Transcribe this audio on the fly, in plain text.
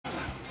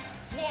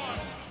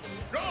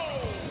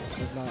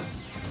It's not.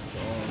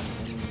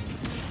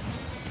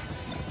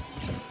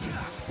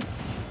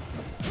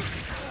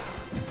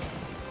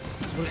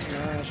 Just go to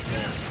smash,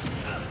 guys.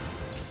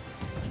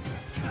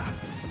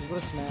 Just go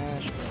to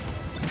smash, guys.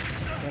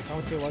 Can I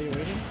commentate while you're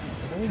waiting?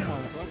 Oh my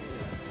god.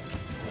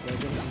 Okay,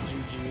 this is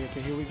GG.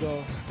 Okay, here we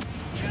go.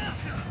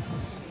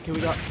 Okay, we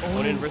got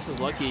Onin versus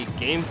Lucky,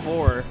 game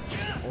 4.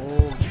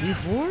 Oh, game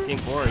 4? Game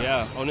 4,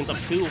 yeah. Onin's up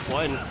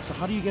 2-1. So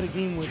how do you get a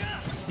game with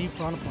Steve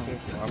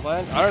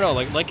Chronoplan? I don't know,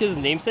 like his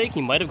namesake,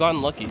 he might have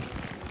gotten lucky.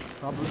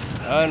 Probably.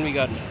 And we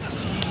got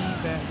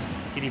TD Bank.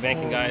 TD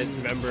Banking, guys.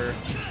 Remember,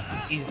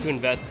 it's easy to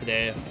invest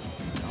today. I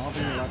don't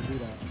think you're allowed to do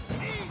that.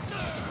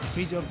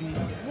 Crazy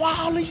upbeat.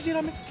 Wow, let you see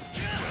that mix.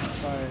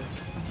 Sorry.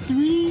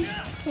 3.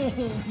 Oh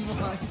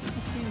my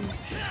goodness.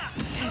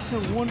 This guy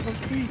said 1 of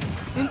 3.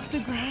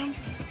 Instagram.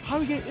 How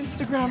do we get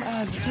Instagram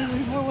ads?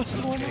 What's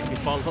going on? If you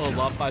follow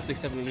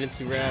LOP567 on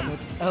Instagram,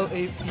 it's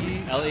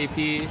LAP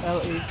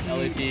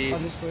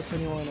underscore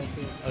 21, I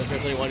think. Underscore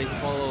 21. If you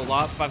follow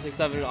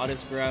LOP567 on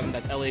Instagram,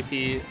 that's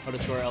LAP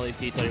underscore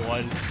LAP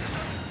 21.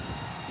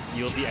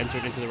 You'll be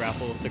entered into the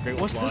raffle with the Great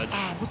What's this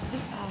ad? What's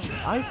this ad?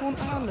 iPhone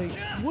ad? Like,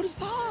 what is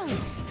that?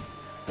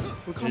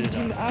 We're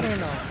commenting the ad right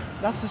now.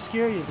 That's the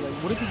scariest. Like,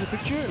 what if it's a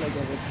picture? Like,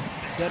 of a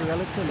dead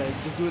relative?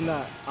 Like, just doing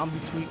that. I'm be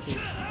tweaking.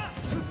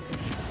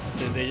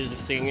 They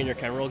just singing in your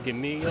camera roll, give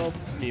me your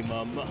me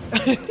mama.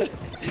 It's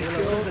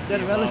a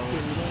dead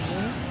relative, you know what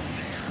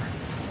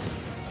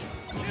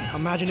I mean?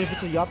 Imagine if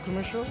it's a Yop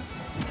commercial.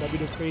 That'd be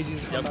the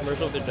craziest. Yop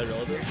commercial with dead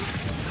relative?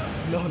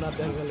 No, not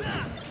dead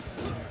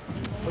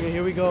relative. Okay,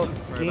 here we go.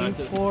 Game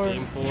 4.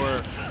 Game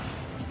 4.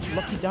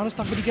 Lucky down and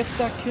stuff, but he gets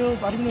that kill. I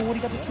don't even know what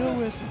he got the kill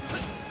with.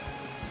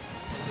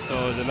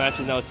 So the match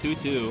is now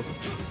 2-2.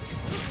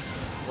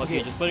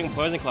 Lucky just putting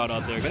Poison Cloud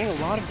out there, getting a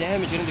lot of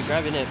damage, getting the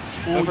grab in it.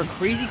 Oh, for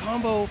crazy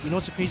combo. You know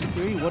what's a crazy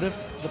theory? What if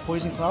the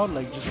Poison Cloud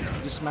like just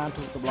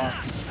dismantles the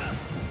blocks?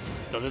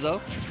 Does it though?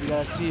 We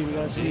gotta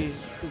see.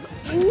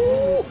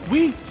 Ooh,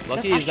 wait.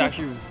 Lucky is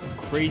actually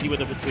crazy with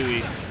the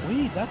Patui.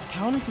 Wait, that's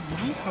counting to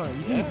minecart.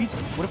 You think it beats?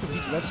 What if it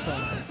beats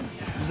Redstone?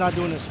 He's not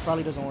doing this.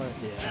 Probably doesn't work.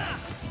 Yeah.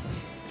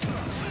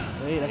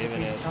 Wait, that's a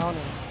crazy counter.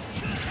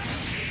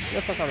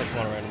 That's not how that's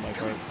one random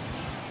minecart.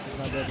 It's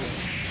not dead yet.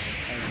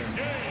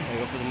 There we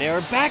go for the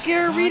nair. Back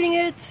air, reading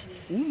it!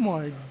 Oh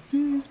my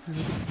days,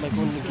 like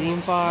going to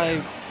game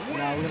 5.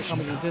 Nah, we're gonna come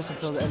with this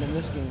until the end of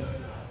this game.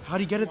 How'd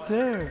he get it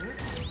there?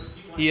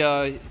 He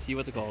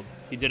what's it called?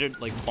 He did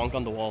it like bonked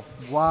on the wall.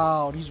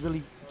 Wow, he's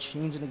really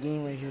changing the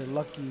game right here.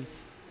 Lucky.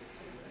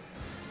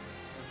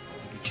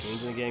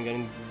 Changing the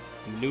game,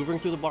 maneuvering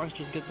through the box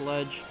just to get the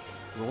ledge.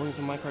 Rolling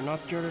to minecart,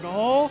 not scared at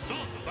all.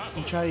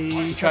 He tried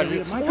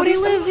to What? He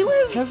lives!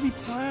 Heavy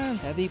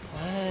plants. Heavy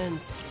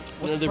plants.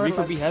 What's the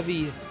reefer be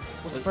heavy?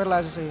 What's the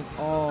fertilizer saying?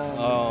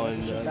 Oh,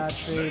 bad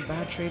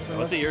trade for.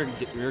 What's the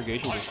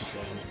irrigation dish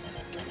saying?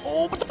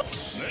 Oh, what the?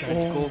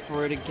 Trying to go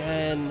for it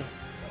again.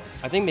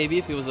 I think maybe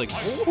if it was like,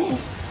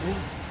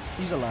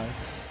 he's alive.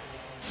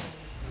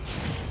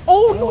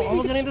 Oh no!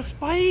 Almost getting the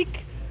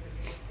spike.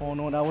 Oh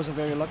no, that wasn't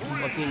very lucky.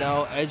 Lucky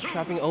now, edge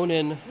trapping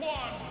Onin.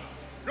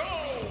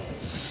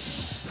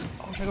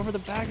 Trying to go for the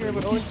backer,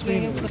 but Onin's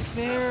playing in for the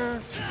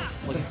fair.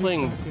 Like he's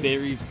playing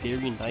very,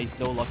 very nice.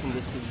 No luck in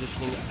this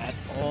positioning at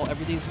all.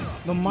 Everything's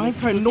the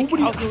minecart.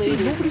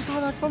 Nobody saw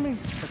that coming.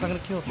 That's not gonna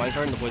kill.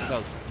 Minecart and the Poison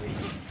Cloud is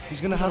crazy.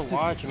 He's gonna have to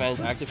watch, man.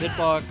 Active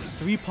hitbox.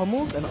 3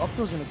 pummels and up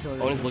throw's gonna kill.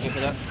 Onin's looking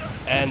for that,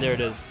 and there it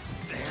is.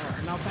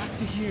 Now back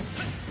to here.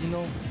 You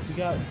know, we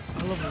got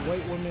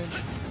ILOVEWHITEWOMEN.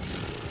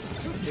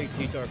 Big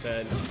T-Tar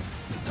fan.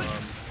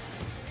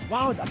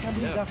 Wow, I can't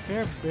believe that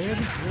fair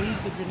barely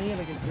grazed the grenade,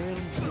 like it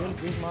barely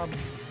grazed my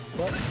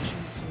butt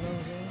cheeks, you know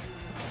what I'm saying?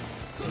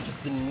 Like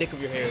just the nick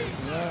of your hairs.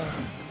 Yeah.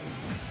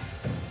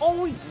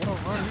 Oh, what a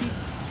run lead.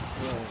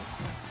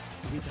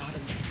 We got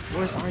him.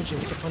 Where's RJ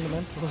with the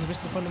fundamentals?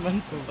 Mr.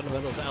 Fundamentals.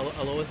 Fundamentals,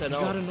 LOSNL. You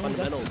gotta know,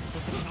 fundamentals.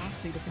 That's a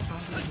classic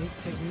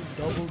technique,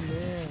 double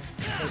nair.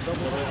 Like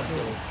double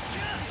tilt.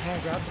 You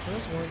can't grab the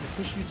first one, they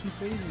push you too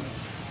crazy.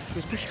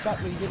 Just push you back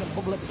when you get a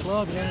bubble at the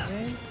club, you know what I'm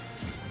saying?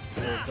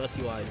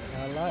 Dirty wide.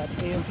 I like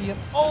AMPM.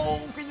 Oh,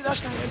 crazy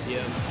dash down.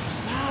 AMPM.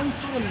 Wow, he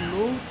caught a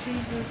low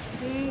taper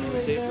fade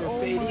right there.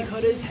 Oh fade. He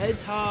cut his head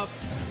top.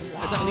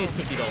 Wow. That's at least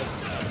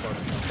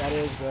 $50. That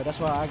is, bro. That's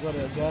why I go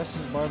to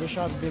Gus's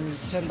barbershop and give me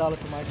 $10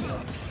 for my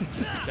cut.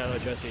 Shout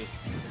out Jesse.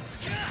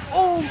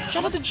 Oh,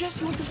 shout out to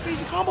Jesse with this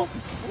crazy combo.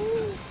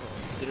 Ooh.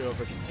 Did it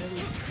over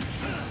steady.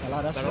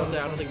 I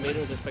don't think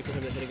Maiden was expecting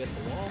him to hit against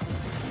the wall.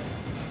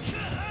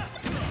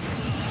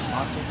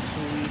 That's a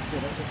sweep.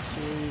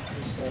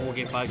 Oh,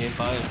 game 5.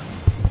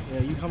 Yeah,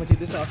 you commentate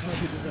this out, I'll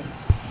commentate this out.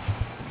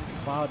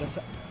 Wow, that's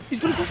a... He's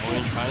gonna go for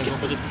it. Trying to go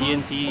for the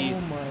TNT.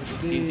 Oh my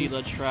TNT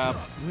ledge trap.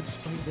 Good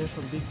spike there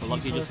from Big T.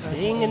 Lucky just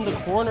staying in the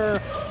corner.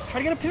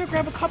 Trying to get a pivot,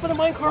 grab a cup of the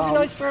minecart, but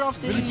now he's spread off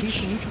stage. Really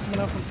patient, neutral coming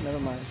out from... Never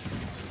mind.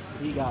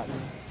 He got me.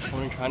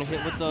 Onin trying to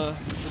hit with the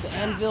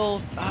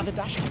anvil. The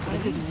dash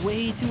kind is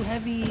way too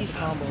heavy. It's a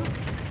combo.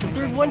 The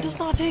third one does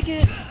not take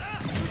it.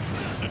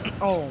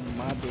 Oh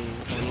my days.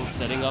 And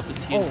setting up the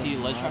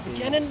TNT ledge trap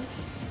again, and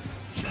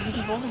He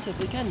just rolls into it,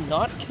 but again,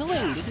 not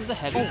killing. This is a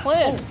heavy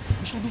plan.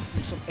 We should do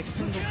some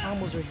extended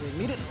combos right here.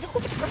 Need it.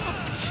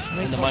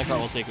 And the minecart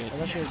will take it.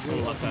 That's actually On great.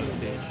 the left side of the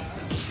stage.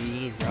 This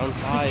is round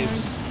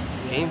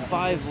 5. Game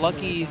 5,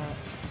 Lucky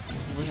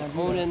versus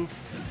Onin.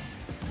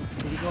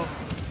 Here we go.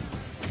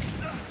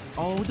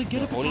 Oh, the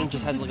get up. Onin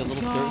just has like a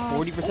little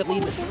 40%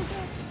 lead.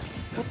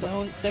 What the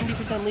hell?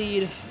 70%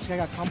 lead. This guy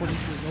got comboed into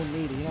his own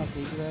lead. You know how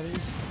crazy that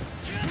is?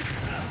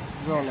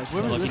 Bro, like,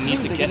 whoever's Lucky listening,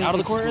 needs to they're get gonna out of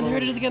the corner, and there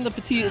it explode. is again, the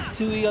petite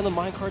 2E on the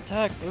minecart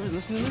tech. Whoever's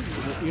listening to this,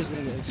 their ears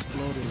gonna get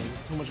exploded. Like,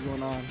 there's too much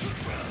going on.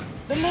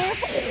 The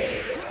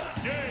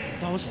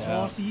that was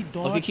saucy.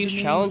 Lucky keeps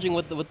challenging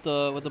with the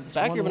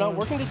back air, but not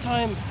working this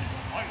time.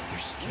 Your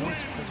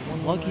skills.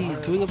 Lucky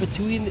doing a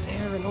Batui in the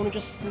air and Onin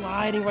just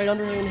sliding right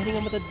under him and hitting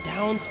him with a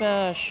down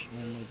smash.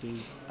 Oh my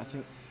dude. I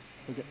think.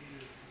 Okay.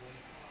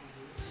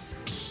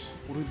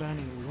 What are we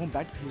banning? We're going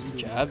back to PS2.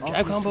 Jab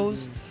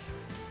combos.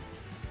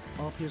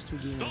 All PS2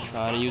 games.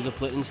 Trying to use a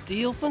Flint and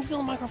Steel. Flint Steel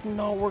and Minecraft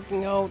not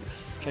working out.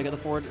 Trying to get the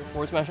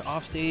forward smash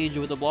off stage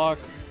with the block.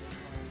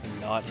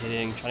 And not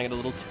hitting. Trying to get a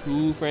little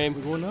 2-frame.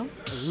 We're going now?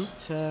 Route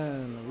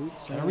 10. Route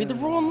 10. Gotta read the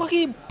roll.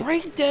 Lucky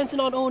break dancing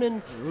on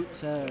Onin. Route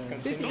 10.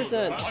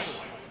 50%.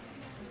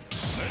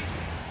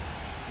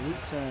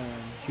 Route 10.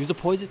 Use a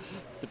poison.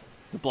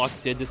 The block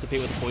did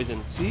dissipate with the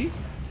poison. See?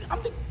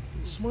 I'm the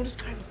smartest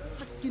guy in the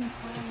freaking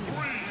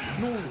planet.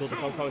 No. Go to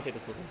commentate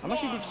this one. I'm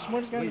actually the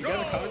smartest guy in the You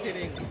got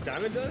commentating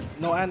Diamond Dust?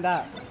 No, and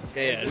that.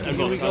 Yeah,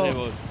 Here we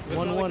go.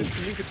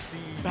 1-1. You could see.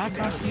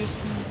 Back on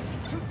PS2.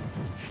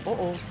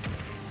 Uh-oh.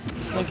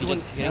 This Lucky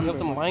just hitting up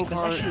the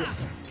minecart.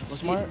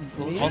 Smart.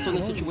 Was also in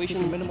this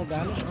situation minimal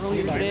damage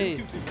earlier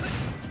today.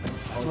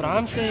 That's what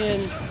I'm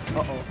saying.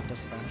 Uh-oh.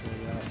 That's the back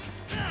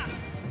yeah.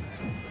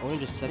 Onin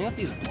just setting up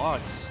these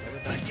blocks.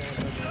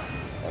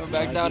 Never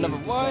back down, never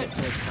what? I'm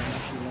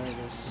actually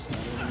nervous.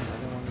 I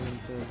don't want him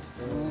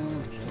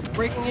to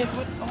Breaking it,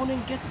 but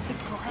Onin gets the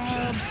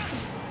grab.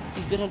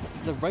 He's been on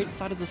the right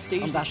side of the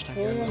stage I'm the dash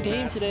whole attacking.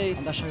 game today.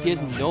 I'm dash He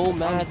has attacking. no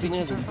mats, he only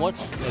has one.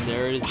 And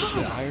there it is,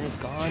 the iron is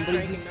gone, but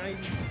he's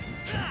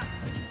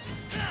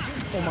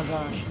Oh my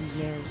gosh, these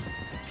nerves.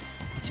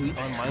 to eat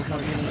on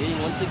minecart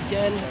hitting once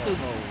again. So,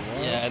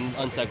 yeah, and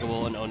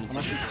uncheckable and I'm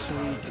actually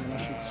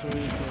so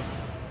weak.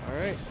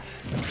 Alright.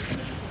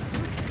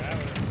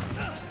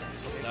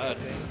 Sad.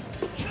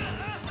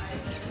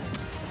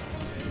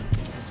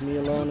 It's me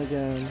alone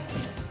again.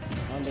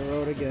 On the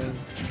road again.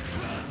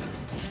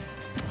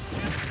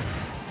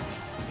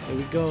 Here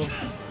we go.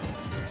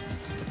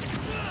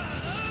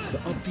 The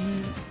up B.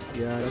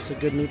 Yeah, that's a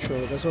good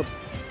neutral. That's what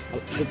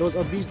with those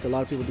up Bs, a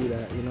lot of people do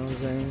that. You know what I'm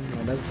saying? You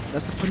know,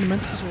 that's the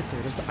fundamentals right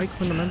there. That's the Ike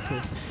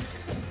fundamentals.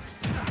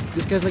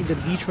 This guy's like the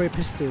Detroit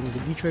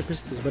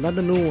Pistons, but not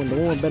the new one. The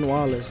one with Ben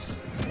Wallace.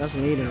 That's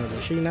amazing.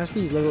 Shea Nasty.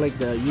 He's looking like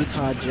the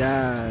Utah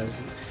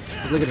Jazz.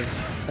 Just look at him.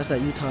 That's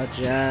that Utah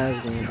Jazz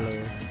game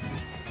player.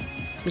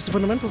 Just the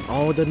fundamentals.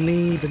 Oh, the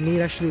knee. The knee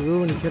actually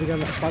ruined. He could have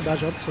gotten a spot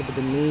dodge up to, but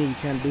the knee, you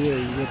can't do it.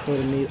 You gotta throw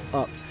the knee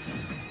up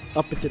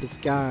into the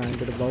sky,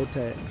 into the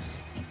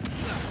vortex.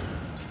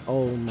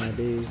 Oh my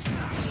days. Oh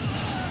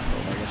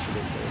my gosh,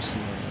 very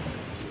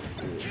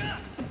smart.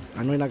 I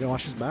know you're not gonna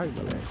watch this back,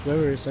 but like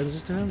whoever sends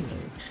this to him,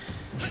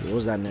 like, what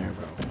was that in there,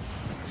 bro?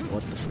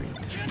 What the freak?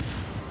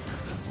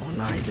 Oh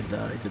nah, he did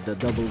the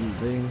double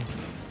thing.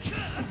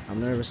 I'm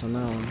nervous on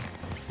that one.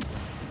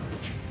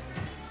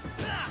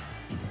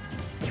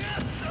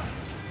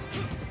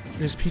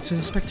 There's pizza in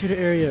the spectator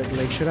area.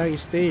 Like, should I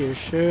stay or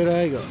should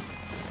I go?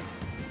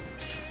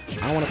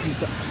 I want a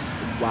pizza.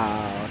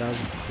 Wow, that was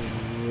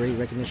great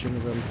recognition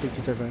from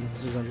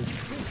BIGTTARFAN600.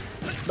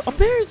 The up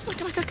air, it's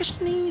like I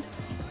just need.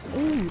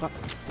 Ooh,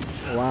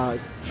 wow,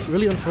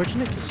 really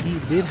unfortunate because he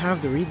did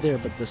have the read there,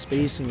 but the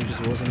spacing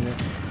just wasn't there.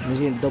 And he's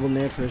getting double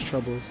nailed for his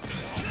troubles.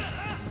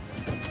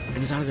 And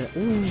he's out of there.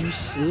 Ooh, he's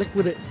slick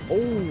with it.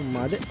 Oh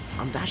my,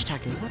 I'm dash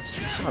attacking. What?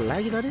 You saw how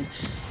laggy that is?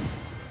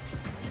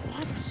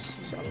 What?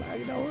 You saw how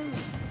laggy that was?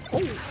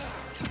 Oh.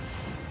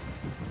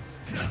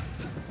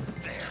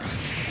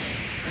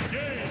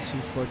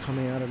 C4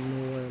 coming out of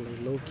nowhere, like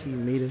low key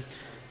made it.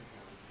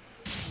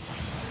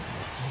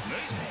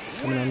 It's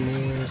coming out of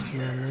nowhere. It's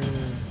coming out of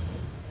nowhere.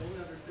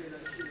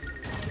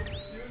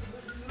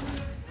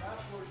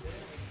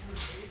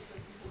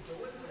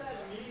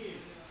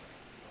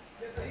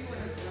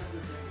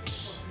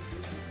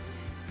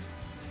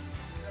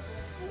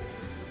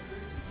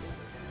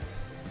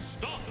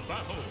 Stop the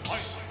battle.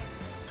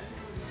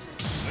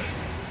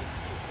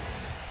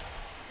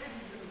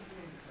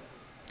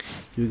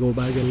 Here we go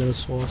back, get a little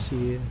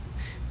saucy.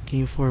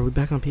 Game 4, we're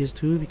back on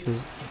PS2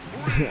 because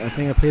I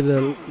think I played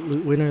the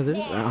winner of this.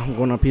 I'm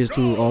going on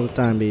PS2 all the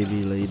time,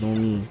 baby. Like, you know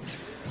me.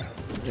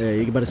 Yeah,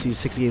 you're about to see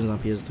 6 games on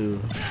PS2.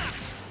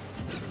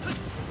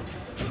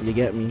 You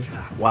get me?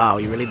 Wow,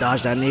 you really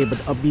dodged that nade,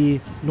 but up B,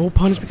 no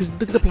punish because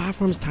look at the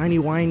platform, it's tiny,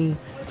 whiny.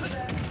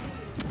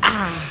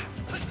 Ah!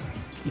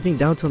 You think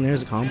down till there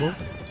is a combo?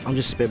 I'm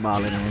just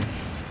spitballing,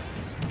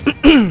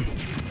 man.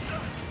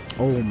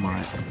 Oh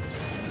my.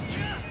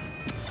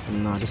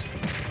 Nah, just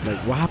like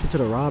what happened to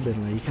the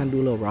Robin? Like you can't do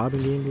a little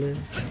Robin gameplay.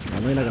 I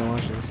know you're not gonna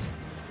watch this.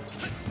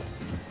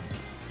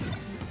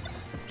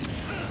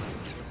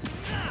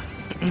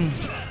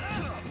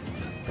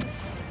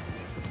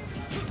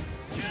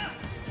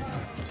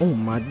 Oh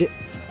my dick.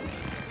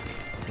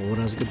 Oh,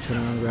 that's a good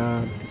turnaround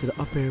grab into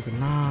the up air, but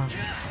nah.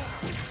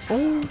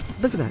 Oh,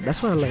 look at that.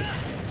 That's what I like.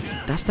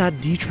 That's that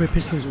Detroit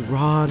Pistons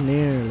raw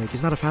nair. Like,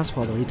 it's not a fast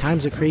fall though. He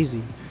times it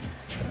crazy.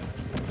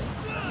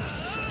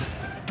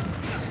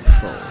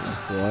 Bro,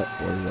 what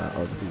was that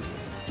up B?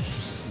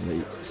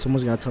 Like,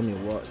 someone's gotta tell me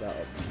what that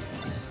up B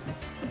is.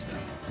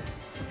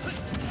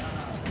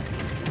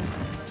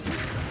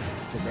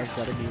 Because that's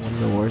gotta be one of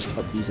the worst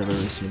up Bs I've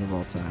ever seen of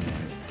all time.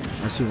 Like,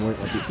 I've seen worse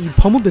up B. He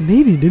pummeled the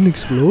nade and it didn't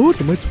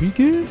explode? Am I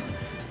tweaking?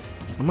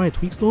 Am I a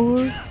tweak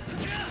store?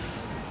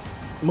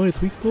 Am I a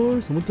tweak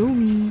store? Someone tell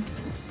me.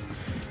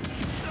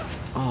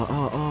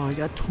 Oh, I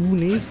got 2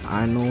 nades.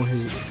 I know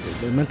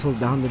the mental's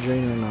down the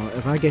drain right now.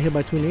 If I get hit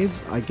by 2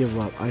 nades, I give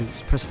up. I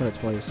just press start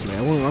twice. Like,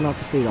 I won't run off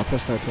the stage. I'll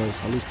press start twice.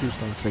 I'll lose 2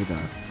 stars like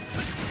that.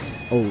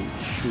 Oh,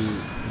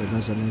 shoot.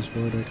 That's a nice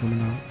forward there coming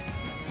out.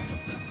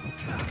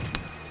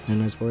 And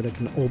nice forward there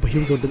coming out. Oh, but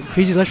here we go. The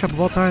craziest ledge trap of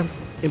all time.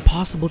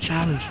 Impossible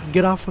challenge.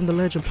 Get off from the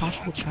ledge.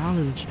 Impossible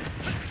challenge.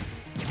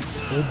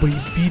 Oh, but he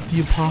beat the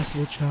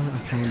impossible challenge.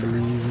 I can't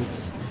believe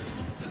it.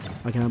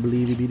 I can't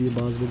believe he beat the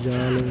impossible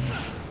challenge.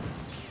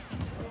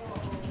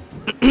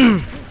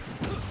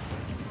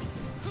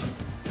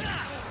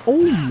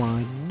 Oh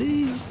my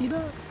days, you see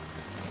that?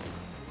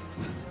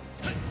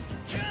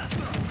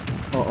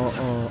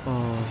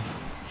 Oh.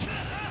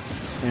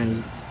 Man,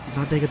 he's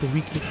not that good at the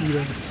weak kick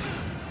either.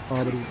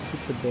 Oh, but he's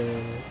super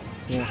dead.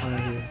 More high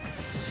here.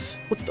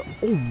 What the?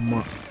 Oh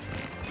my.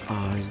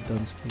 Ah, he's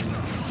done skis.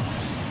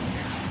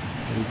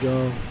 There we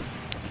go.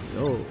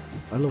 Yo,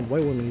 I love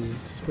white women.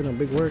 He's putting on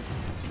big work.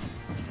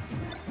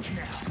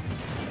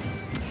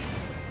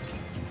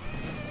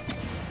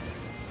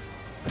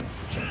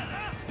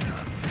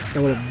 I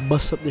would have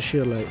bust up this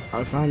shit. Like,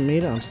 if I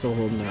made it, I'm still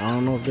holding it. I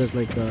don't know if there's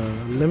like a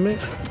limit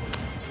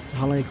to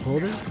how long you can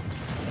hold it.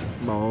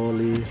 But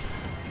holy.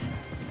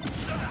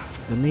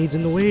 The nade's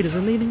in the way. There's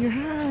a nade in your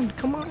hand.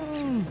 Come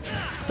on.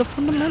 The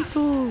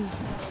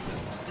fundamentals.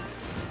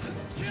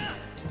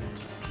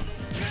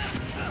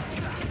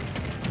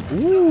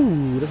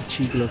 Ooh, that's a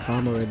cheeky little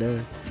combo right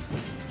there.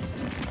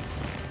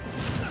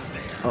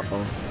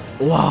 Uh-oh.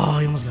 Wow,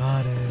 he almost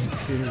got it.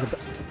 He almost got the,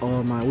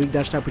 oh, my weak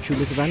dash tap put you at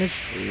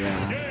disadvantage?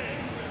 Yeah.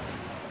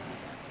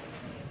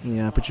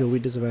 Yeah, put you at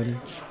weak disadvantage.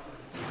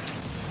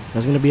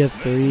 That's gonna be a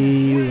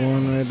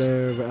 3-1 right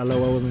there for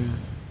ILOVEWHITEWOMEN.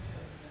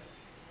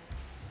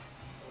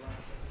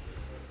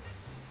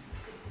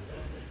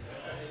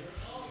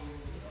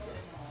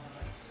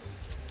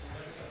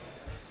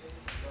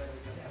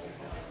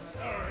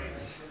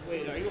 Alright.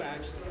 Wait, are you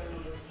actually?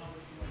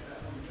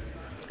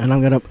 And I'm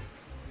gonna.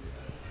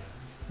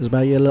 It's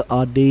about to get a little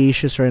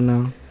audacious right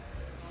now.